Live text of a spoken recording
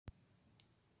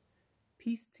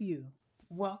Peace to you.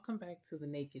 Welcome back to the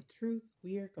Naked Truth.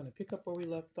 We are going to pick up where we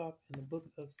left off in the book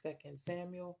of Second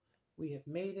Samuel. We have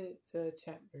made it to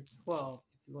chapter 12.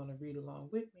 If you want to read along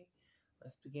with me,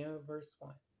 let's begin with verse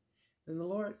 1. Then the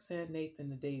Lord sent Nathan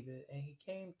to David, and he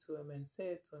came to him and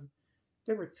said to him,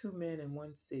 there were two men in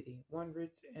one city, one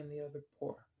rich and the other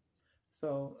poor.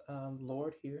 So,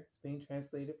 Lord here is being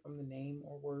translated from the name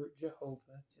or word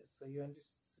Jehovah, just so you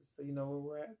understand, so you know where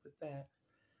we're at with that.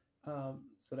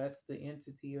 So that's the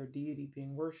entity or deity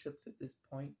being worshipped at this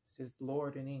point. It's just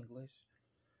Lord in English.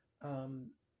 Um,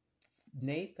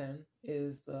 Nathan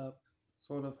is the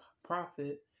sort of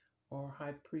prophet or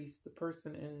high priest, the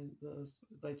person in the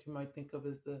that you might think of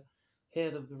as the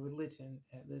head of the religion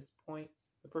at this point,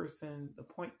 the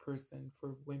point person for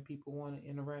when people want to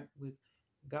interact with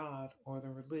God or the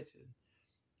religion.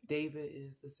 David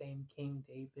is the same King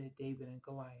David and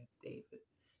Goliath David.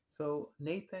 So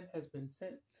Nathan has been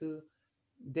sent to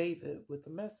David with a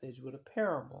message, with a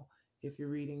parable. If you're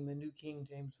reading the New King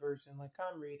James Version, like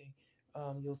I'm reading,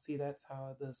 you'll see that's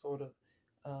how the sort of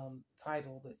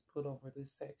title that's put over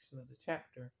this section of the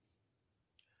chapter.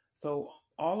 So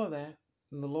all of that,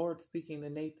 and the Lord speaking to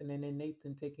Nathan, and then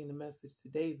Nathan taking the message to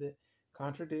David,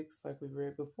 contradicts, like we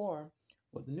read before,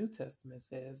 what the New Testament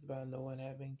says about no one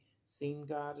having seen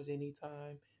God at any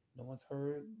time, no one's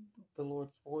heard the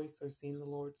Lord's voice or seen the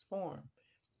Lord's form.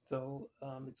 So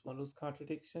it's one of those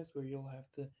contradictions where you'll have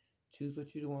to choose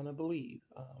what you want to believe.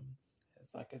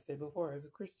 As like I said before, as a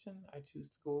Christian, I choose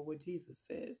to go with what Jesus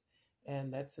says,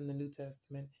 and that's in the New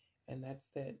Testament, and that's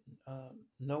that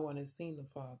no one has seen the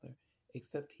Father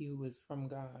except he who is from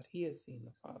God. He has seen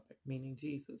the Father, meaning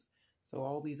Jesus. So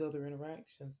all these other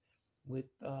interactions with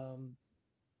an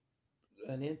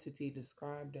entity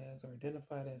described as or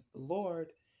identified as the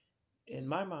Lord, in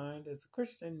my mind, as a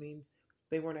Christian, means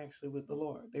they weren't actually with the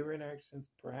Lord. They were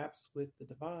interactions perhaps with the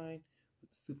divine,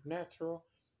 with the supernatural,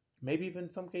 maybe even in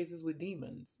some cases with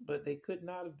demons, but they could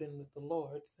not have been with the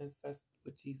Lord since that's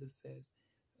what Jesus says,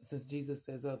 since Jesus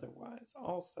says otherwise.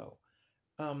 Also,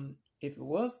 if it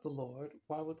was the Lord,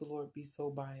 why would the Lord be so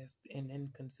biased and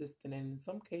inconsistent and in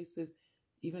some cases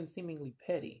even seemingly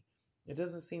petty? It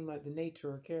doesn't seem like the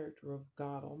nature or character of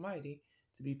God Almighty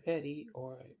to be petty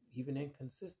or even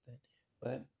inconsistent,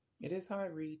 but it is how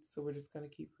it reads, so we're just going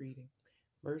to keep reading.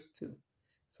 Verse 2.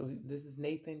 So this is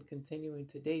Nathan continuing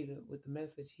to David with the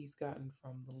message he's gotten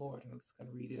from the Lord. And I'm just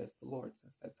going to read it as the Lord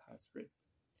since that's how it's written.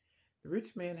 The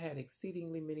rich man had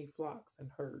exceedingly many flocks and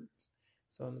herds.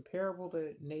 So in the parable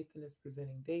that Nathan is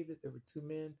presenting David, there were two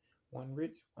men, one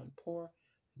rich, one poor.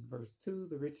 In verse 2,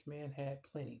 the rich man had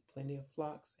plenty of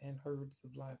flocks and herds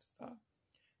of livestock.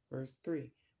 Verse 3,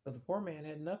 but the poor man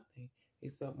had nothing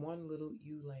except one little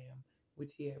ewe lamb,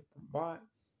 which he had bought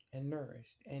and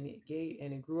nourished, and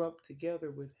it grew up together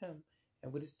with him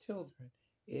and with his children.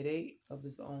 It ate of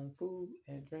his own food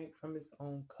and drank from his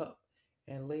own cup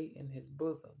and lay in his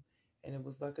bosom, and it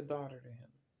was like a daughter to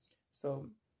him. So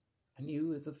an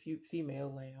ewe is a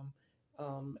female lamb,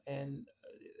 and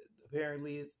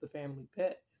apparently it's the family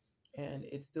pet, and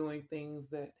it's doing things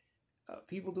that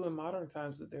people do in modern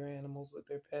times with their animals, with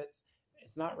their pets.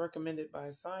 It's not recommended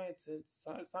by science. It's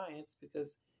science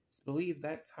because it's believed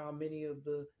that's how many of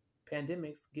the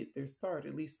pandemics get their start,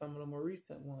 at least some of the more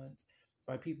recent ones,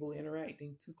 by people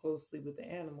interacting too closely with the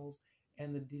animals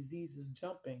and the diseases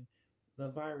jumping, the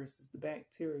viruses, the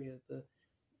bacteria, the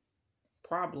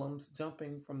problems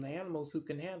jumping from the animals who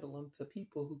can handle them to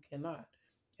people who cannot,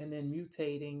 and then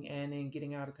mutating and then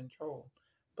getting out of control.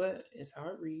 But it's how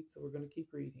it reads, so we're going to keep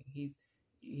reading. He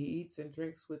eats and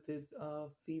drinks with his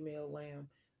female lamb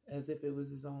as if it was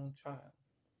his own child.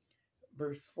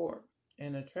 Verse 4,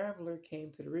 and a traveler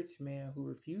came to the rich man who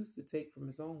refused to take from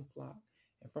his own flock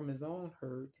and from his own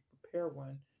herd to prepare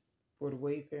one for the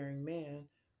wayfaring man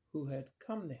who had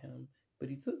come to him. But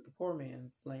he took the poor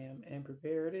man's lamb and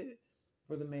prepared it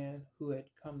for the man who had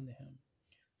come to him.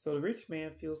 So the rich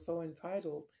man feels so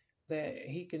entitled that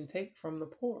he can take from the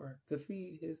poor to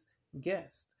feed his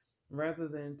guest rather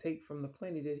than take from the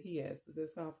plenty that he has. Does that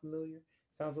sound familiar?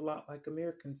 Sounds a lot like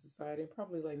American society and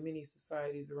probably like many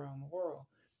societies around the world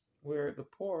where the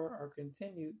poor are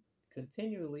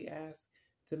continually asked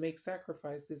to make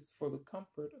sacrifices for the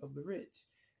comfort of the rich.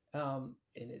 And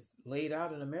it's laid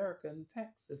out in America in the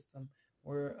tax system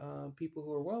where people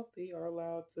who are wealthy are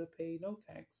allowed to pay no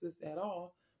taxes at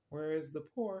all, whereas the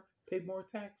poor pay more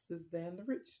taxes than the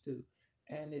rich do.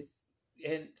 And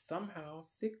somehow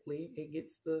sickly it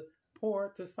gets the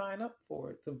poor to sign up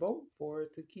for it, to vote for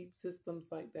it, to keep systems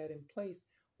like that in place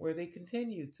where they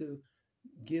continue to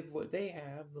give what they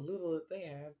have, the little that they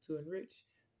have, to enrich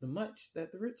the much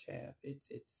that the rich have.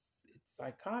 It's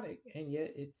psychotic, and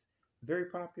yet it's Very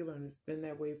popular, and it's been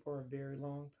that way for a very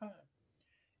long time.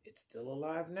 It's still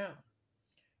alive now.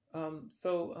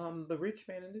 The rich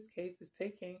man in this case is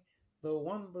taking the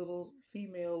one little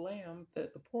female lamb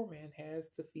that the poor man has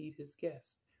to feed his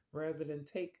guests, rather than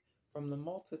take from the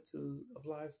multitude of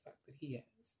livestock that he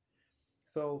has.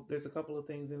 So there's a couple of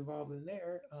things involved in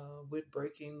there with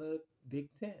breaking the Big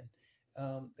Ten.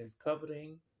 There's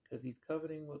coveting, because he's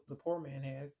coveting what the poor man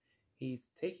has.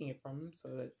 He's taking it from him, so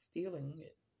that's stealing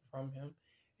it from him.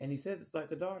 And he says it's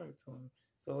like a daughter to him.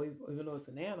 So even though it's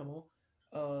an animal,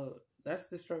 uh, that's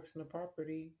destruction of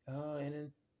property. And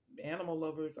in animal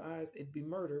lovers' eyes, it'd be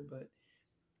murder, but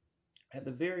at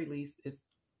the very least, it's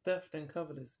theft and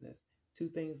covetousness, two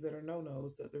things that are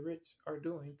no-nos that the rich are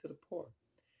doing to the poor.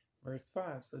 Verse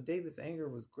 5. So David's anger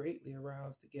was greatly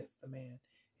aroused against the man.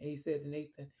 And he said to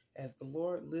Nathan, "As the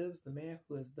Lord lives, the man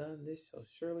who has done this shall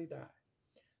surely die."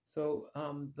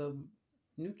 The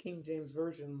New King James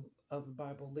Version of the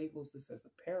Bible labels this as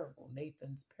a parable,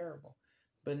 Nathan's parable.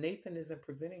 But Nathan isn't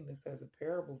presenting this as a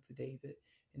parable to David.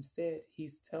 Instead,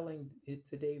 he's telling it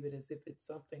to David as if it's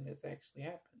something that's actually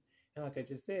happened. And like I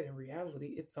just said, in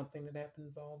reality, it's something that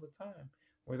happens all the time,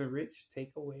 where the rich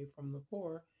take away from the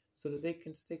poor so that they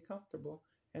can stay comfortable,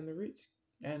 and the rich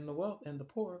and the wealth and the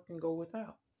poor can go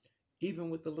without, even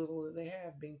with the little that they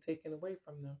have being taken away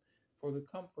from them for the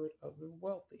comfort of the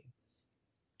wealthy.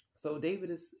 So David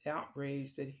is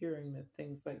outraged at hearing that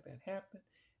things like that happen,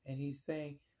 and he's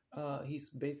saying, he's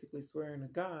basically swearing to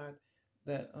God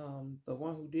that the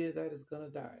one who did that is going to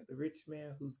die. The rich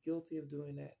man who's guilty of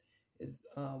doing that is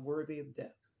worthy of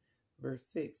death. Verse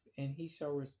 6. And he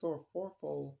shall restore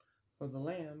fourfold for the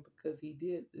lamb, because he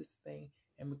did this thing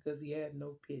and because he had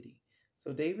no pity.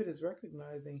 So David is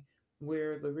recognizing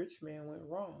where the rich man went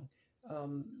wrong.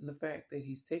 The fact that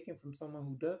he's taken from someone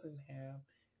who doesn't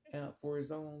have for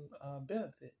his own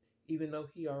benefit, even though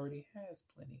he already has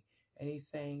plenty. And he's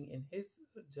saying in his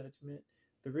judgment,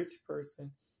 the rich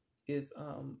person is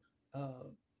uh,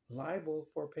 liable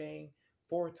for paying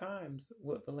four times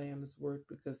what the lamb is worth,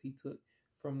 because he took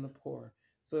from the poor.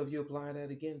 So if you apply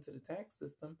that again to the tax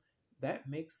system, that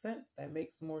makes sense. That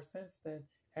makes more sense than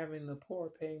having the poor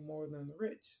paying more than the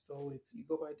rich. So if you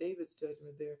go by David's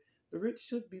judgment there, the rich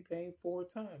should be paying four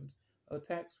times a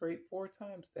tax rate, four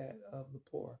times that of the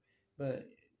poor. But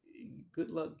good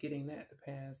luck getting that to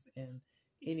pass in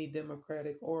any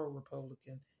Democratic or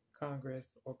Republican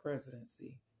Congress or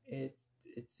presidency. It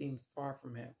seems far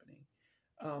from happening.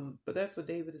 But that's what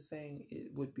David is saying.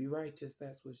 It would be righteous.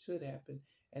 That's what should happen.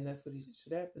 And that's what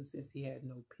should happen, since he had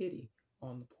no pity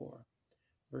on the poor.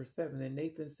 Verse 7. Then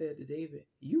Nathan said to David,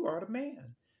 "You are the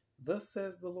man. Thus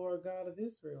says the Lord God of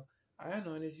Israel, I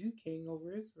anointed you king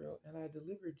over Israel, and I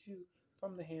delivered you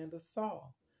from the hand of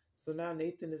Saul." So now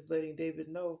Nathan is letting David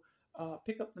know,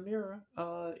 pick up the mirror.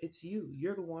 It's you.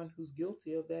 You're the one who's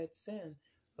guilty of that sin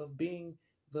of being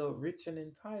the rich and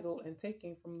entitled and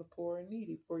taking from the poor and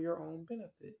needy for your own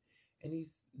benefit. And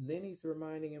he's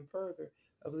reminding him further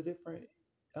of the different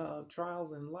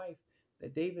trials in life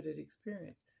that David had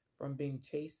experienced, from being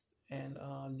chased and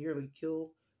nearly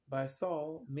killed by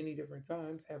Saul many different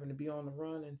times, having to be on the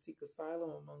run and seek asylum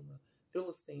among the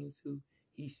Philistines, who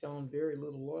he's shown very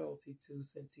little loyalty to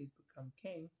since he's become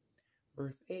king.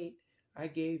 Verse 8. I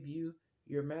gave you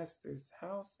your master's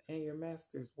house and your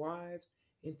master's wives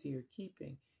into your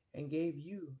keeping, and gave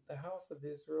you the house of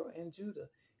Israel and Judah.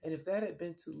 And if that had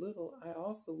been too little, I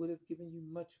also would have given you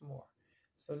much more.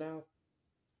 So now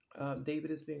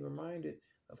David is being reminded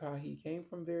of how he came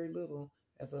from very little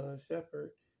as a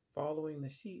shepherd following the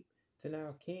sheep, to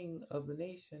now king of the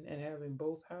nation and having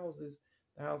both houses,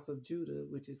 the house of Judah,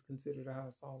 which is considered a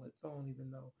house all its own,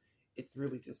 even though it's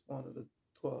really just one of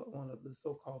the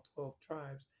so-called 12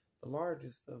 tribes, the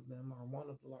largest of them, or one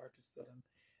of the largest of them.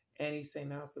 And he's saying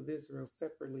the house of Israel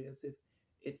separately, as if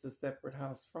it's a separate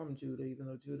house from Judah, even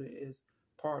though Judah is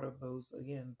part of those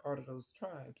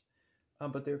tribes.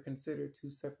 But they're considered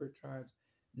two separate tribes.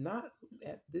 Not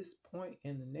at this point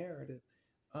in the narrative,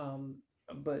 um,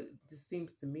 but this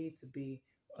seems to me to be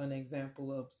an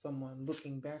example of someone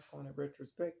looking back on it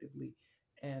retrospectively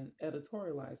and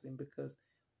editorializing, because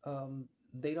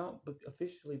they don't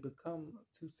officially become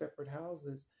two separate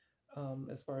houses,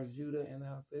 as far as Judah and the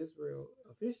house of Israel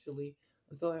officially,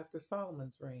 until after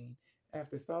Solomon's reign.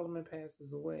 After Solomon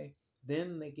passes away,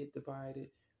 then they get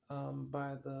divided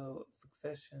by the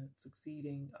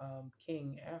succeeding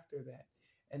king after that.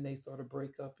 And they sort of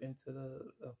break up into the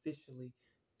officially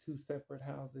two separate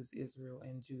houses, Israel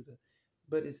and Judah.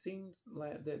 But it seems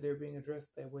like that they're being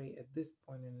addressed that way at this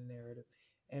point in the narrative.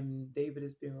 And David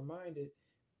is being reminded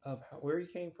of where he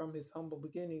came from, his humble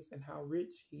beginnings, and how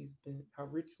richly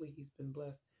he's been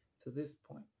blessed to this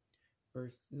point.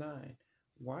 Verse 9.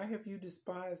 Why have you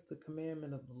despised the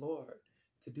commandment of the Lord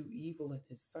to do evil in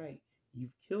his sight?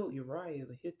 You've killed Uriah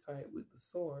the Hittite with the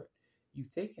sword.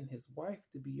 You've taken his wife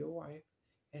to be your wife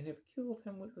and have killed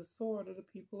him with the sword of the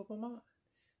people of Ammon.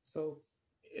 So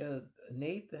uh,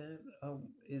 Nathan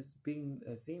is being,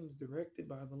 seems directed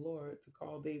by the Lord to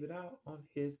call David out on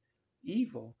his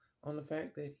evil, on the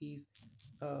fact that he's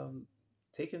um,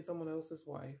 taken someone else's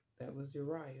wife, that was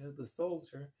Uriah, the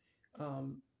soldier,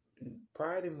 um,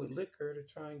 pried him with liquor to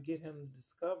try and get him to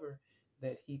discover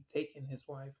that he'd taken his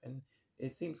wife. And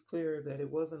it seems clear that it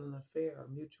wasn't an affair, a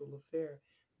mutual affair,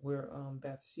 where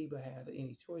Bathsheba had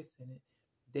any choice in it.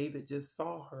 David just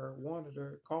saw her, wanted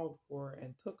her, called for her,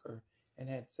 and took her and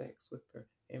had sex with her,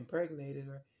 impregnated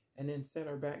her, and then sent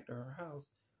her back to her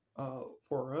house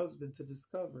for her husband to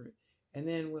discover it. And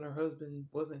then when her husband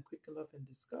wasn't quick enough in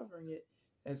discovering it,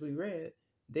 as we read,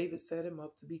 David set him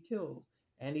up to be killed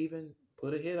and even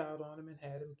put a hit out on him and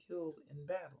had him killed in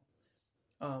battle.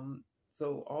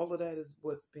 So all of that is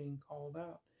what's being called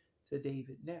out to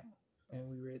David now. And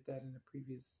we read that in the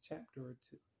previous chapter or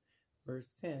two. Verse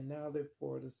 10. Now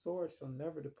therefore the sword shall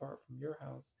never depart from your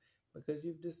house, because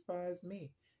you've despised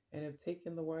me and have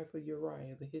taken the wife of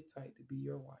Uriah the Hittite to be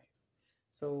your wife.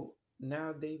 So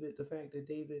now David, the fact that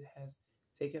David has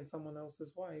taken someone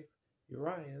else's wife,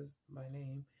 Uriah's by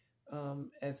name,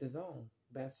 as his own,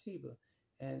 Bathsheba,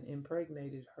 and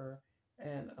impregnated her,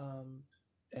 and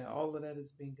all of that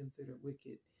is being considered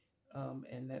wicked,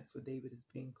 and that's what David is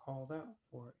being called out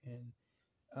for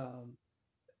um,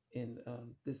 in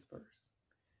this verse.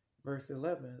 Verse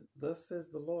 11, thus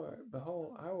says the Lord,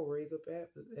 behold, I will raise up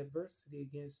adversity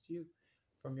against you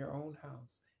from your own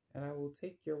house, and I will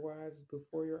take your wives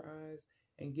before your eyes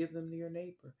and give them to your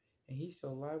neighbor, and he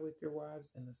shall lie with your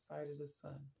wives in the sight of the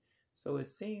sun. So it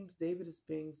seems David is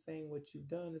being saying what you've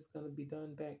done is going to be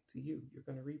done back to you. You're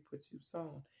going to reap what you've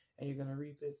sown, and you're going to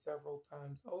reap it several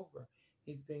times over.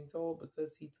 He's being told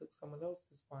because he took someone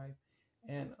else's wife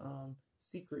and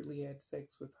secretly had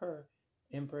sex with her,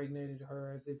 impregnated her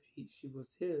as if she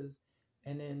was his,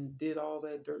 and then did all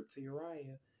that dirt to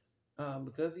Uriah.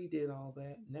 Because he did all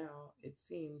that, now it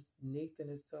seems Nathan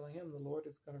is telling him the Lord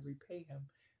is going to repay him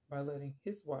by letting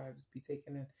his wives be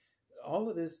taken in. All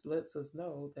of this lets us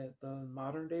know that the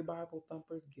modern day Bible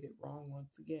thumpers get it wrong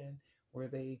once again, where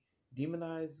they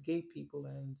demonize gay people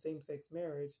and same sex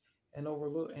marriage and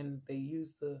overlook, and they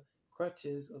use the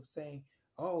crutches of saying,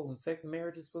 oh, sex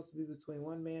marriage is supposed to be between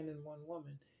one man and one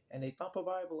woman. And they thump a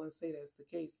Bible and say that's the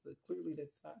case, but clearly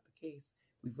that's not the case.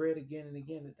 We've read again and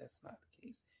again that that's not the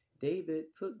case.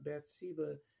 David took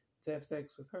Bathsheba to have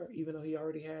sex with her, even though he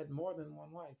already had more than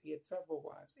one wife. He had several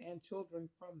wives and children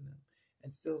from them,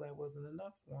 and still that wasn't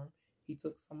enough for him. He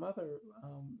took some other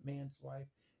man's wife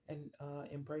and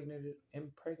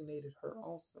impregnated her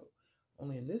also.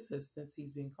 Only in this instance,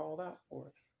 he's being called out for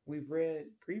it. We've read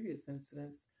previous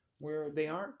incidents where they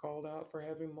aren't called out for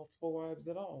having multiple wives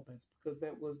at all. That's because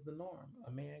that was the norm.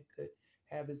 A man could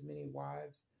have as many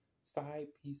wives, side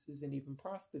pieces, and even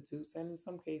prostitutes, and in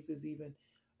some cases, even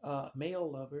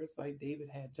male lovers, like David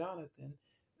had Jonathan.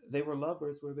 They were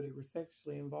lovers whether they were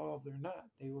sexually involved or not.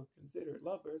 They were considered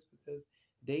lovers because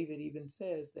David even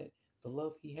says that the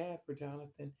love he had for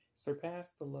Jonathan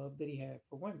surpassed the love that he had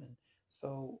for women.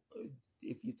 So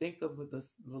if you think of the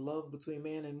love between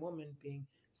man and woman being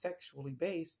sexually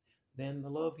based, then the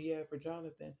love he had for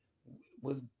Jonathan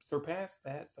was surpassed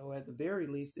that. So at the very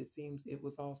least, it seems it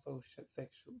was also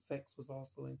sexual. Sex was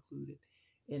also included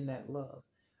in that love.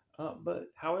 But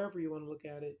however you want to look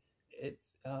at it,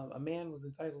 it's a man was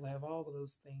entitled to have all of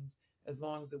those things as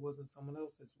long as it wasn't someone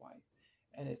else's wife.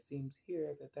 And it seems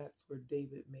here that that's where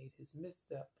David made his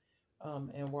misstep,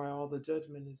 and why all the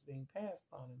judgment is being passed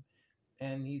on him.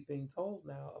 And he's being told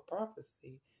now a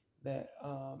prophecy that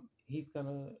he's going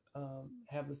to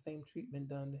have the same treatment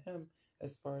done to him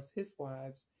as far as his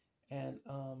wives and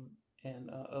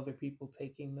other people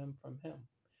taking them from him.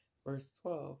 Verse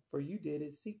 12, for you did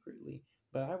it secretly,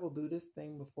 but I will do this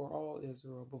thing before all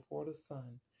Israel, before the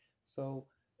sun. So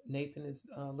Nathan is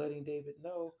letting David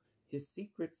know his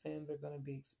secret sins are going to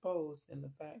be exposed in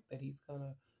the fact that he's going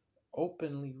to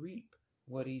openly reap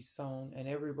what he's sown, and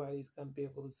everybody's going to be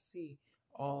able to see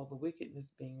all the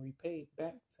wickedness being repaid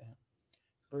back to him.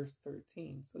 Verse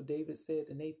 13, so David said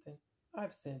to Nathan,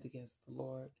 I've sinned against the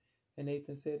Lord. And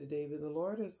Nathan said to David, the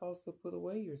Lord has also put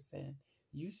away your sin.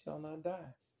 You shall not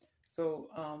die. So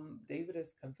David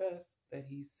has confessed that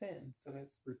he's sinned. So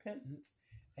that's repentance.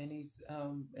 And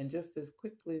and just as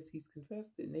quickly as he's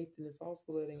confessed it, Nathan is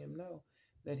also letting him know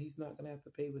that he's not going to have to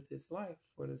pay with his life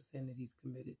for the sin that he's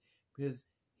committed, because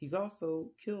He's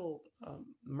also killed.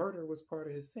 Murder was part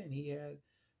of his sin. He had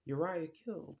Uriah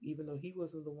killed, even though he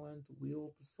wasn't the one to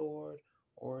wield the sword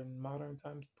or in modern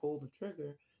times pull the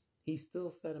trigger. He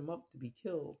still set him up to be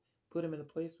killed, put him in a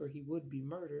place where he would be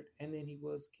murdered, and then he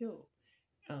was killed.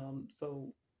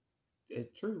 So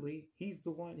truly, he's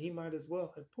the one. He might as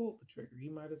well have pulled the trigger. He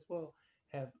might as well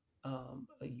have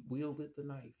wielded the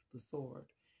knife, the sword,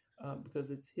 because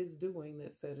it's his doing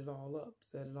that set it all up,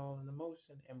 set it all into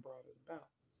motion, and brought it about.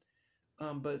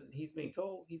 But he's being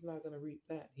told he's not going to reap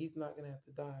that. He's not going to have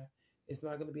to die. It's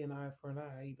not going to be an eye for an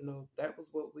eye, even though that was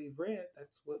what we read.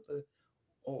 That's what the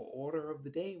order of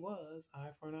the day was: eye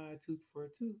for an eye, tooth for a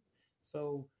tooth.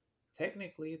 So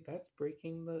technically, that's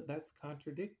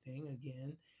contradicting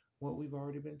again what we've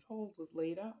already been told was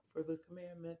laid out for the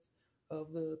commandments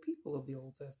of the people of the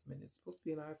Old Testament. It's supposed to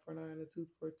be an eye for an eye and a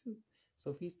tooth for a tooth.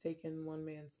 So if he's taken one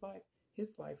man's life,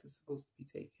 his life is supposed to be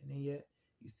taken, and yet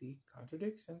you see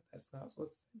contradiction. That's not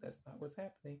what's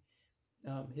happening.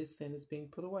 His sin is being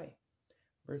put away.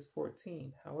 Verse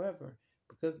 14, however,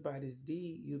 because by this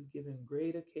deed you've given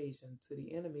great occasion to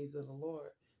the enemies of the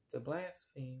Lord to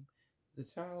blaspheme, the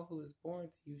child who is born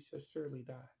to you shall surely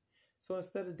die. So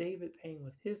instead of David paying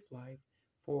with his life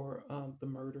for the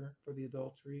murder, for the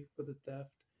adultery, for the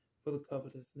theft, for the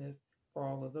covetousness, for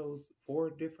all of those four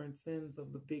different sins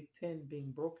of the big 10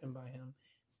 being broken by him,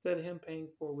 instead of him paying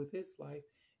for with his life,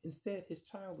 instead his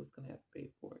child is going to have to pay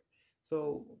for it.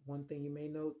 So one thing you may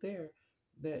note there,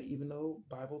 that even though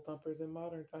Bible thumpers in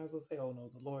modern times will say, "Oh no,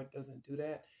 the Lord doesn't do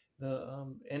that,"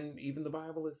 and even the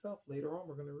Bible itself later on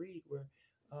we're going to read where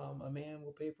a man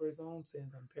will pay for his own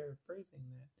sins. I'm paraphrasing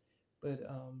that, but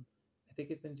I think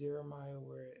it's in Jeremiah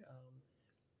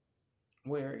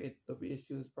where it's the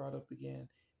issue is brought up again,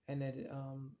 and that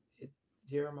it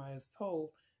Jeremiah is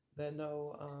told that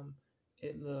no,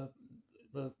 in the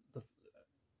I'm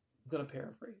going to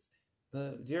paraphrase.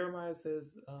 The Jeremiah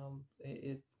says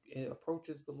it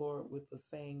approaches the Lord with the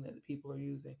saying that the people are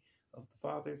using of the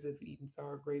fathers have eaten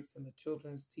sour grapes and the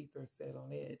children's teeth are set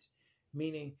on edge,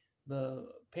 meaning the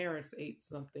parents ate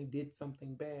something, did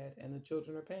something bad, and the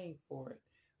children are paying for it.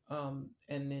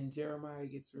 And then Jeremiah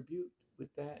gets rebuked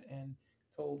with that and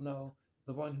told, no,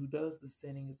 the one who does the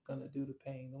sinning is going to do the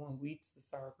paying. The one who eats the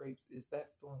sour grapes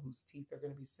that's the one whose teeth are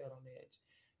going to be set on edge,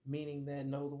 meaning that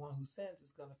no, the one who sins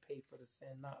is going to pay for the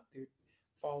sin, not their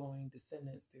following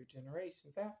descendants, their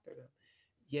generations after them.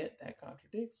 Yet that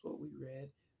contradicts what we read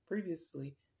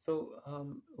previously. So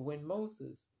when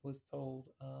Moses was told,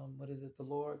 what is it, the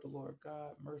Lord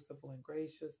God, merciful and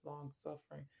gracious, long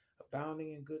suffering,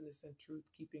 abounding in goodness and truth,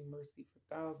 keeping mercy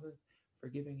for thousands,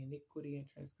 forgiving iniquity and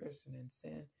transgression and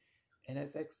sin, and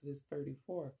that's Exodus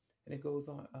 34. And it goes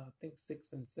on, I think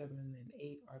 6 and 7 and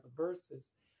 8 are the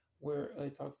verses where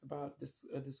it talks about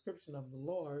a description of the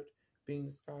Lord being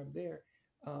described there,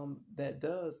 that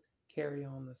does carry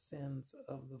on the sins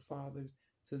of the fathers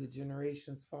to the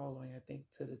generations following, I think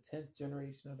to the 10th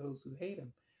generation of those who hate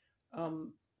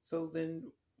him. So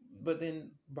then, but then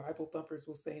Bible thumpers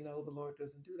will say, no, the Lord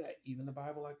doesn't do that. Even the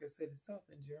Bible, like I said itself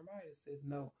in Jeremiah, says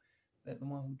no, that the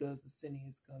one who does the sinning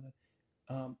is going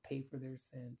to pay for their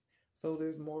sins. So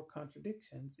there's more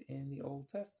contradictions in the Old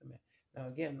Testament. Now,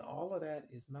 again, all of that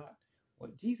is not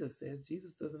what Jesus says.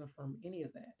 Jesus doesn't affirm any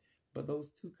of that. But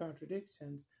those two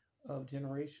contradictions of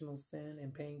generational sin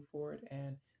and paying for it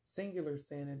and singular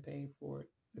sin and paying for it,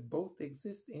 both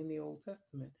exist in the Old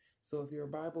Testament. So if you're a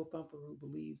Bible thumper who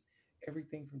believes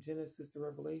everything from Genesis to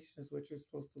Revelation is what you're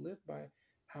supposed to live by,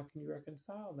 how can you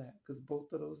reconcile that? Because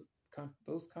both of those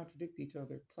contradict each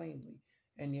other plainly,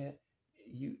 and yet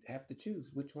you have to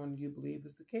choose which one you believe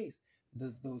is the case.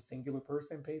 Does the singular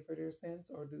person pay for their sins,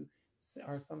 or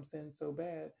are some sins so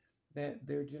bad that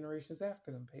their generations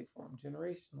after them pay for them?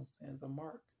 Generational sins, a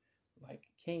mark, like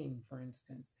Cain, for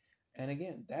instance. And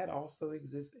again, that also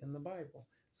exists in the Bible.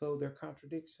 So there are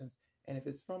contradictions. And if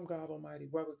it's from God Almighty,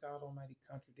 why would God Almighty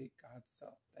contradict God's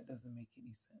self? That doesn't make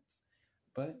any sense.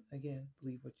 But again,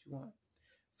 believe what you want.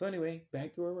 So anyway,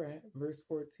 back to where we're at, verse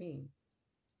 14.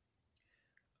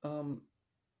 Um,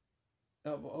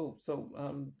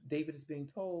 David is being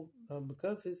told,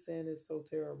 because his sin is so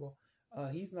terrible,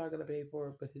 he's not going to pay for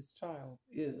it, but his child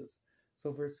is.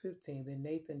 So, verse 15, then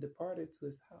Nathan departed to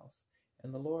his house,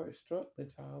 and the Lord struck the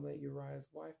child that Uriah's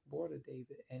wife bore to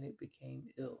David, and it became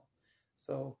ill.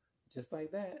 So, just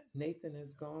like that, Nathan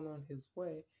has gone on his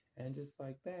way, and just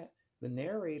like that, the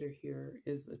narrator here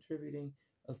is attributing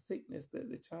a sickness that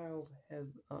the child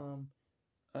has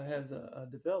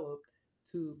developed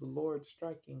to the Lord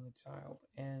striking the child,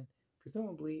 and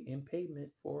presumably in payment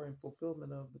for and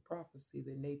fulfillment of the prophecy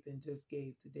that Nathan just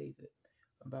gave to David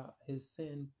about his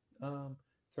sin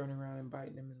turning around and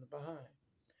biting him in the behind.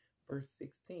 Verse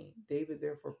 16, David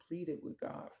therefore pleaded with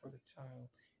God for the child,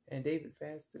 and David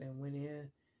fasted and went in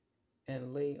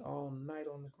and lay all night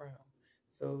on the ground.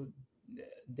 So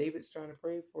David's trying to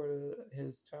pray for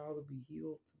his child to be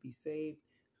healed, to be saved,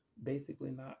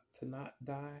 basically not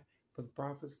die, for the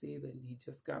prophecy that he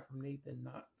just got from Nathan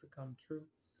not to come true.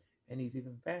 And he's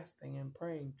even fasting and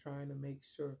praying, trying to make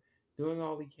sure, doing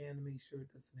all he can to make sure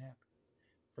it doesn't happen.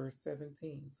 Verse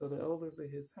 17, so the elders of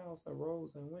his house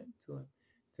arose and went to him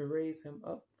to raise him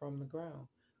up from the ground,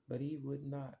 but he would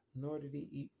not, nor did he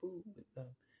eat food with them.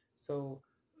 So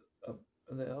uh,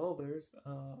 the elders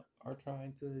are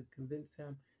trying to convince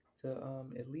him to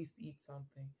at least eat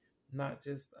something, not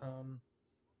just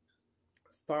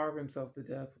starve himself to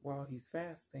death while he's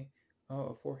fasting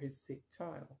for his sick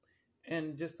child.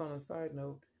 And just on a side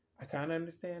note, I kind of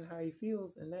understand how he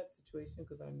feels in that situation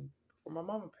because before my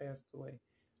mama passed away,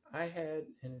 I had,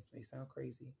 and this may sound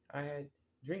crazy, I had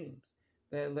dreams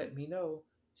that let me know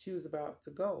she was about to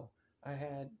go. I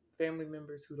had family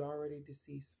members who'd already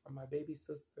deceased, from my baby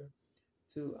sister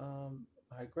to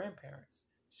my grandparents,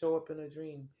 show up in a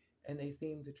dream, and they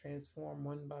seem to transform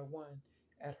one by one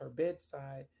at her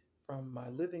bedside, from my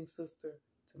living sister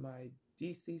to my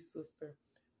deceased sister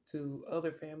to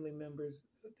other family members.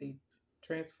 They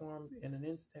transformed in an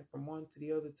instant from one to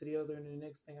the other, and the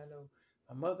next thing I know,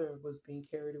 my mother was being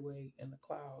carried away in the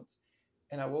clouds,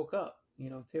 and I woke up,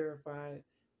 terrified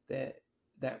that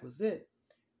that was it.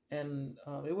 And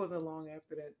it wasn't long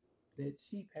after that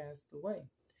she passed away.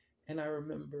 And I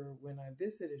remember when I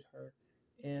visited her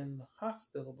in the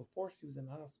hospital, before she was in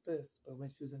hospice, but when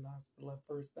she was in the hospital and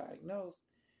first diagnosed,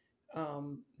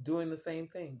 doing the same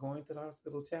thing, going to the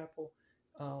hospital chapel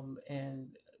and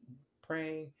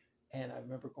praying. And I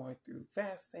remember going through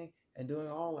fasting and doing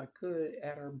all I could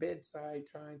at her bedside,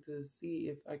 trying to see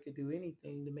if I could do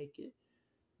anything to make it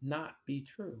not be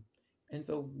true. And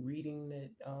so, reading that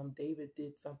David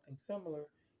did something similar,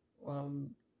 um,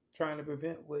 trying to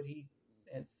prevent what he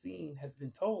has seen, has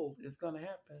been told is going to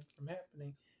happen from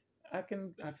happening.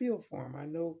 I feel for him. I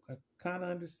know, I kind of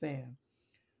understand.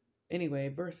 Anyway,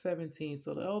 verse 17.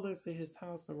 So the elders of his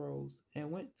house arose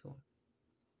and went to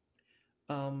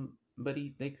him, but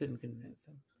they couldn't convince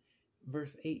him.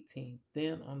 Verse 18,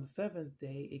 then on the seventh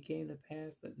day it came to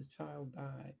pass that the child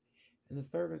died. And the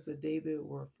servants of David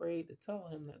were afraid to tell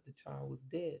him that the child was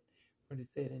dead. For they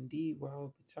said, indeed,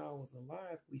 while the child was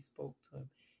alive, we spoke to him,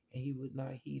 and he would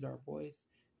not heed our voice.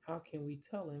 How can we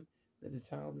tell him that the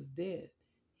child is dead?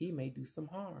 He may do some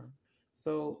harm.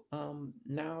 So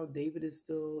now David is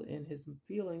still in his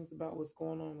feelings about what's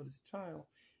going on with his child.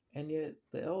 And yet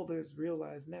the elders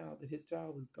realize now that his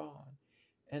child is gone.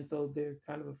 And so they're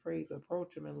kind of afraid to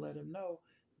approach him and let him know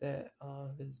that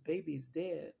his baby's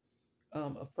dead,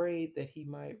 afraid that he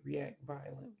might react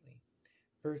violently.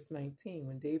 Verse 19,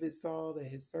 when David saw that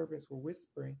his servants were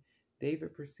whispering,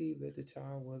 David perceived that the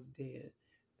child was dead.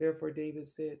 Therefore David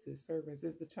said to his servants,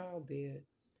 is the child dead?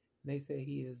 And they said,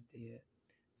 he is dead.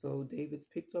 So David's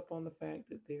picked up on the fact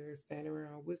that they're standing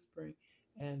around whispering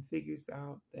and figures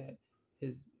out that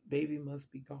his baby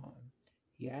must be gone.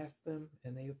 He asked them,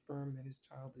 and they affirmed that his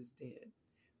child is dead.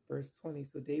 Verse 20,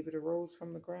 so David arose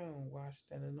from the ground,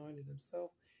 washed and anointed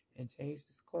himself, and changed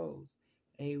his clothes.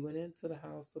 And he went into the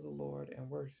house of the Lord and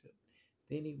worshiped.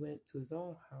 Then he went to his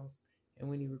own house, and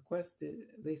when he requested,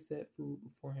 they set food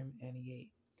before him, and he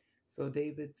ate. So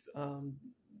David's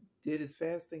did his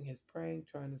fasting, his praying,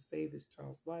 trying to save his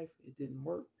child's life. It didn't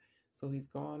work. So he's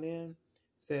gone in,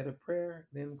 said a prayer,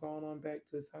 then gone on back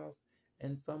to his house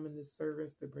and summoned his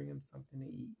servants to bring him something to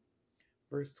eat.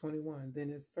 Verse 21, then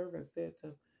his servant said to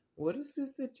him, what is this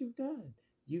that you've done?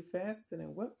 You fasted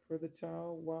and wept for the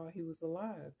child while he was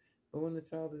alive. But when the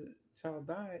child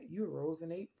died, you arose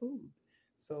and ate food.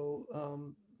 So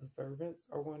the servants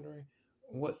are wondering,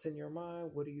 what's in your mind?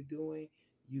 What are you doing?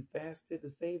 You fasted to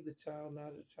save the child. Now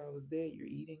that the child is dead, you're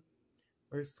eating.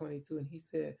 Verse 22, and he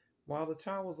said, while the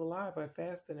child was alive, I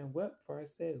fasted and wept, for I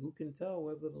said, who can tell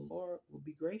whether the Lord will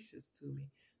be gracious to me,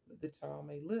 that the child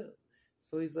may live?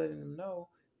 So he's letting them know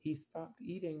he stopped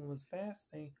eating and was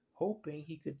fasting, hoping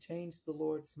he could change the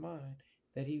Lord's mind,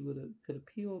 that he could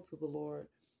appeal to the Lord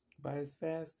by his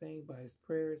fasting, by his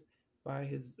prayers, by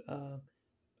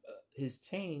his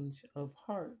change of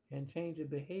heart and change of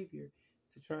behavior,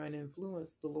 to try and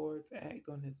influence the Lord to act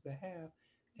on his behalf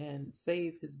and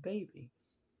save his baby.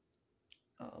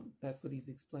 That's what he's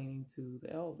explaining to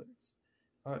the elders,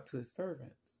 or to his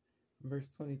servants. Verse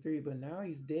 23, but now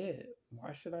he's dead.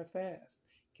 Why should I fast?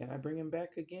 Can I bring him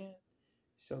back again?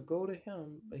 Shall go to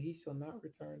him, but he shall not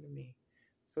return to me.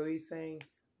 So he's saying,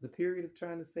 The period of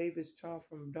trying to save his child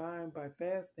from dying by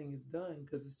fasting is done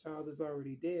because his child is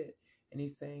already dead. And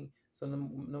he's saying, so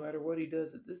no matter what he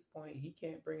does at this point, he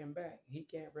can't bring him back. He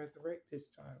can't resurrect his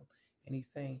child. And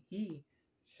he's saying he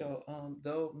shall,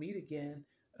 they'll meet again,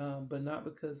 but not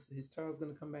because his child's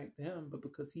going to come back to him, but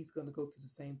because he's going to go to the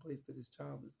same place that his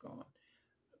child is gone.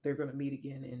 They're going to meet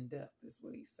again in death, is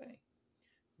what he's saying.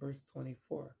 Verse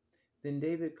 24. Then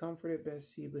David comforted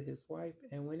Bathsheba, his wife,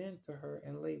 and went in to her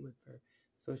and lay with her.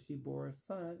 So she bore a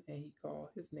son, and he called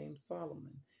his name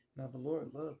Solomon. Now the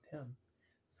Lord loved him.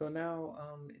 So now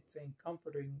it's saying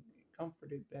comforted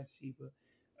Bathsheba,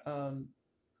 um,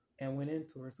 and went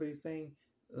into her. So he's saying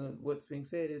what's being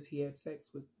said is he had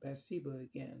sex with Bathsheba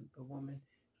again, the woman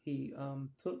he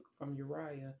took from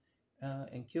Uriah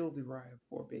and killed Uriah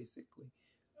for, basically.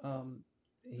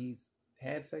 He's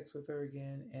had sex with her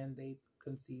again, and they've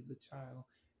conceived a child.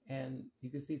 And you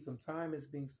can see some time is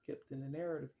being skipped in the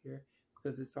narrative here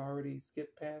because it's already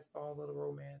skipped past all of the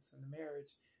romance and the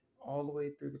marriage, all the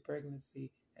way through the pregnancy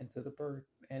and to the birth,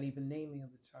 and even naming of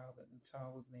the child. And the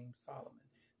child was named Solomon.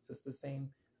 So it's the same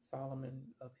Solomon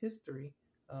of history,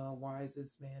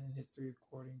 wisest man in history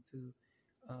according to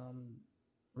um,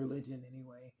 religion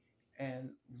anyway, and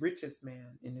richest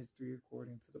man in history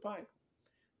according to the Bible.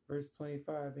 Verse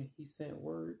 25, and he sent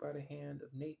word by the hand of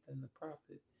Nathan the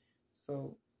prophet.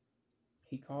 So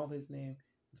he called his name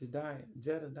Jedediah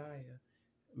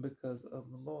because of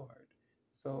the Lord.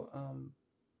 So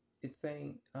it's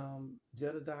saying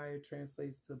Jedediah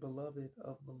translates to beloved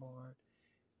of the Lord.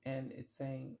 And it's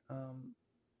saying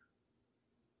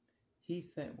he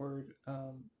sent word,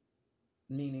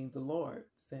 meaning the Lord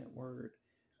sent word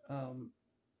um,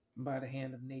 by the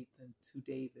hand of Nathan to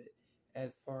David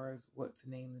as far as what to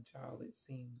name the child, it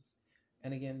seems.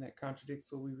 And again, that contradicts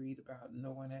what we read about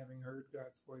no one having heard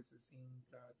God's voice or seen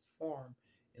God's form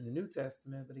in the New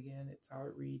Testament. But again, it's how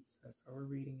it reads. That's how we're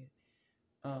reading it.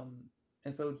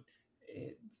 And so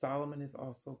Solomon is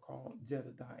also called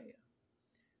Jedediah.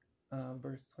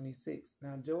 Verse 26.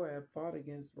 Now Joab fought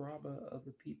against Rabbah of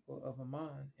the people of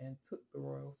Ammon and took the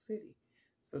royal city.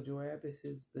 So Joab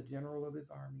is the general of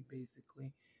his army,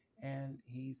 basically, and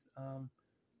he's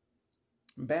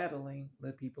battling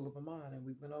the people of Ammon. And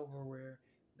we went over where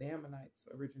the Ammonites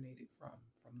originated from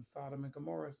the Sodom and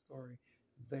Gomorrah story.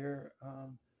 They're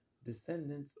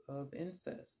descendants of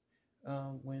incest.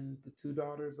 When the two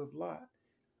daughters of Lot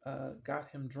got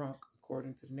him drunk,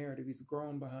 according to the narrative, he's a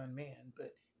grown behind man,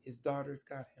 but his daughters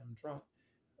got him drunk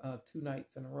 2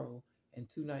 nights in a row, and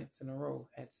 2 nights in a row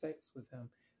had sex with him,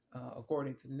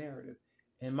 according to the narrative.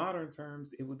 In modern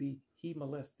terms, it would be he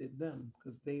molested them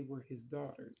because they were his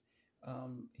daughters.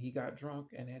 He got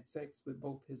drunk and had sex with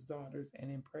both his daughters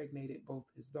and impregnated both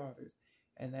his daughters.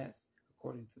 And that's,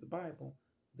 according to the Bible,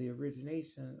 the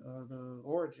origination or the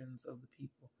origins of the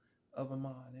people of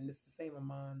Ammon. And it's the same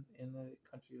Ammon in the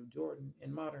country of Jordan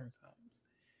in modern times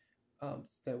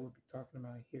that we'll be talking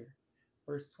about here.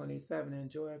 Verse 27, and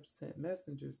Joab sent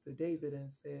messengers to David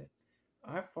and said,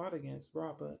 I fought against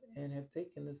Rabbah and have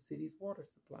taken the city's water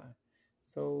supply.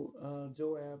 So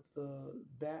Joab,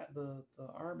 the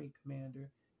army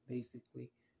commander, basically,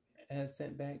 has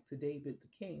sent back to David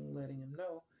the king, letting him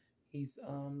know he's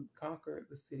conquered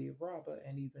the city of Rabbah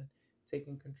and even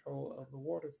taken control of the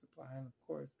water supply. And of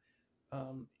course,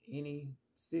 any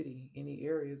city, any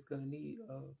area is going to need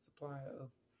a supply of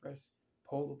fresh,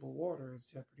 potable water, as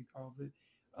Jeopardy calls it,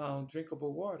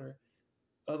 drinkable water,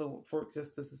 for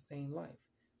just to sustain life.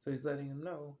 So he's letting them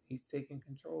know he's taking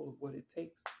control of what it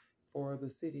takes for the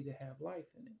city to have life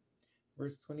in it.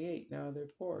 Verse 28, now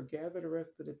therefore gather the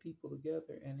rest of the people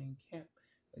together and encamp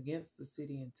against the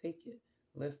city and take it,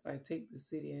 lest I take the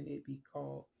city and it be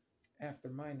called after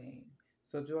my name.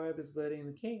 So Joab is letting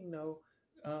the king know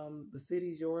the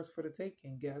city's yours for the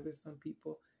taking. Gather some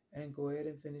people and go ahead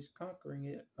and finish conquering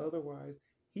it. Otherwise,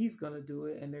 he's going to do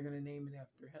it and they're going to name it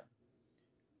after him.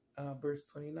 Verse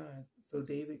 29, so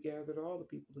David gathered all the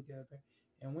people together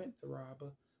and went to Rabbah,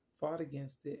 fought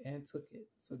against it, and took it.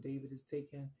 So David is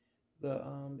taking the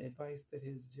advice that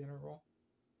his general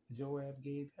Joab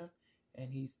gave him,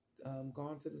 and he's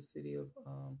gone to the city of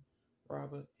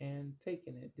Rabbah and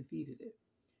taken it, defeated it,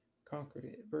 conquered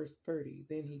it. Verse 30,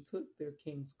 then he took their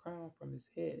king's crown from his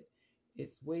head.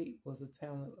 Its weight was a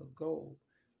talent of gold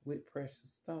with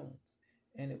precious stones,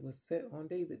 and it was set on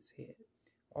David's head.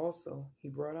 Also, he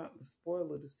brought out the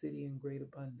spoil of the city in great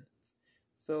abundance.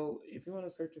 So, if you want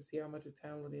to search and see how much a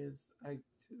talent is, I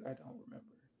don't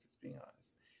remember, just being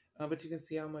honest. But you can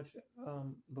see how much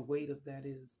the weight of that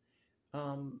is.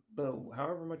 But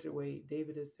however much it weighed,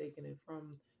 David has taken it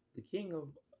from the king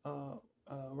of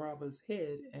Rabbah's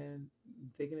head and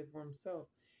taken it for himself.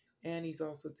 and he's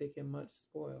also taken much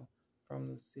spoil from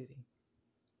the city.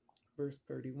 Verse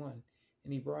 31.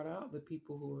 And he brought out the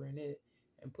people who were in it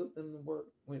and put them to work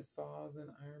with saws and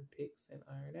iron picks and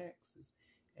iron axes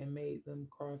and made them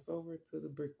cross over to the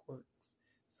brickworks.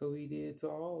 So he did to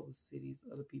all the cities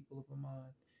of the people of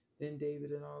Ammon. Then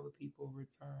David and all the people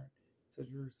returned to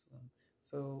Jerusalem.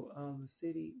 So the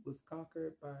city was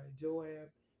conquered by Joab,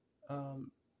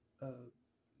 um, uh,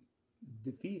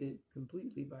 defeated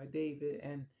completely by David,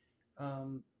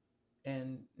 um,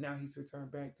 and now he's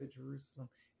returned back to Jerusalem.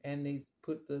 And they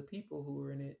put the people who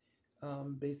were in it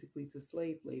basically to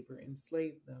slave labor,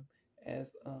 enslaved them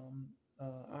as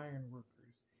iron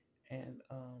workers and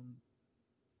um,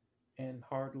 and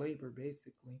hard labor,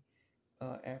 basically.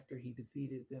 After he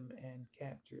defeated them and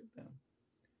captured them,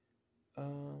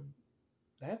 um,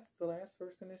 that's the last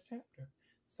verse in this chapter.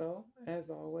 So, as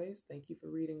always, thank you for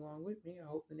reading along with me. I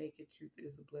hope the naked truth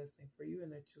is a blessing for you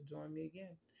and that you'll join me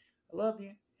again. I love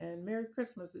you and Merry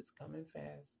Christmas. It's coming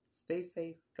fast. Stay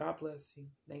safe. God bless you.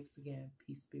 Thanks again.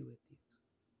 Peace be with you.